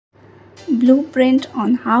Blueprint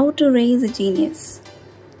on how to raise a genius.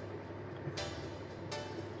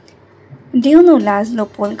 Do you know Laszlo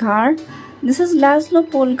Polgar? This is Laszlo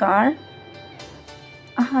Polgar,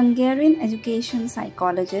 a Hungarian education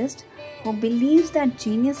psychologist who believes that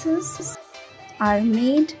geniuses are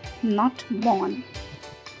made, not born.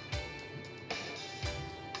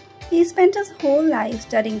 He spent his whole life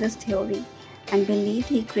studying this theory and believed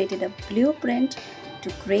he created a blueprint to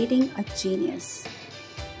creating a genius.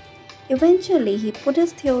 Eventually, he put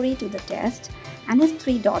his theory to the test, and his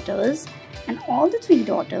three daughters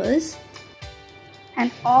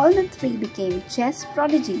became chess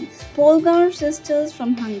prodigies. Polgar sisters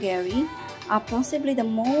from Hungary are possibly the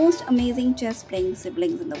most amazing chess playing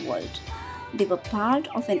siblings in the world. They were part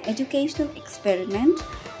of an educational experiment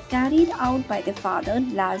carried out by their father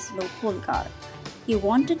Laszlo Polgar. He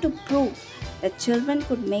wanted to prove that children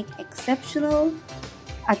could make exceptional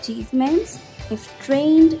achievements if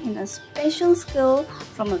trained in a special skill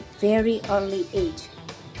from a very early age.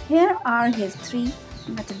 Here are his three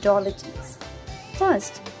methodologies.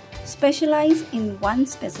 First, specialize in one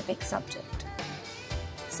specific subject.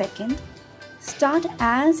 Second, start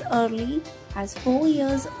as early as 4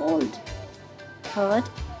 years old. Third,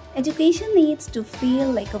 education needs to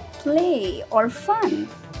feel like a play or fun.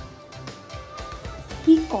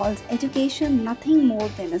 He calls education nothing more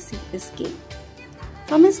than a serious game.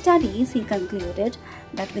 From his studies, he concluded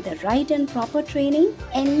that with the right and proper training,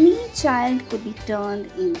 any child could be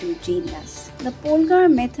turned into genius. The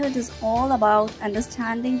Polgar method is all about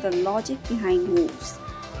understanding the logic behind moves.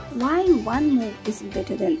 Why one move is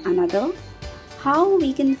better than another? How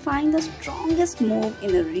we can find the strongest move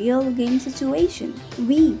in a real game situation.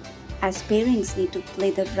 We, as parents, need to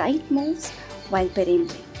play the right moves while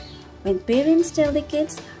parenting. When parents tell the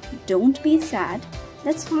kids, "Don't be sad,"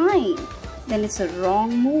 that's fine. Then it's a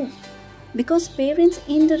wrong move. Because parents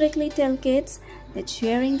indirectly tell kids that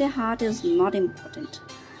sharing their heart is not important.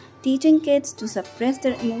 Teaching kids to suppress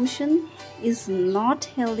their emotion is not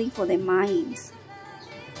healthy for their minds.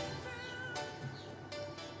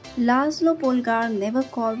 Laszlo Polgar never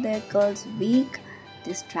called their girls weak,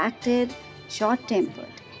 distracted,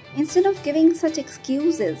 short-tempered. Instead of giving such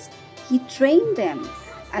excuses, he trained them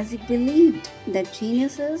as he believed that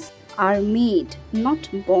geniuses are made, not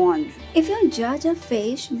born. If you judge a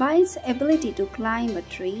fish by its ability to climb a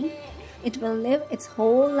tree, it will live its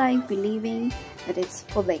whole life believing that it's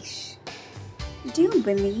foolish. Do you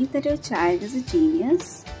believe that your child is a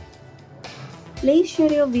genius? Please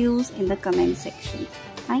share your views in the comment section.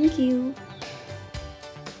 Thank you.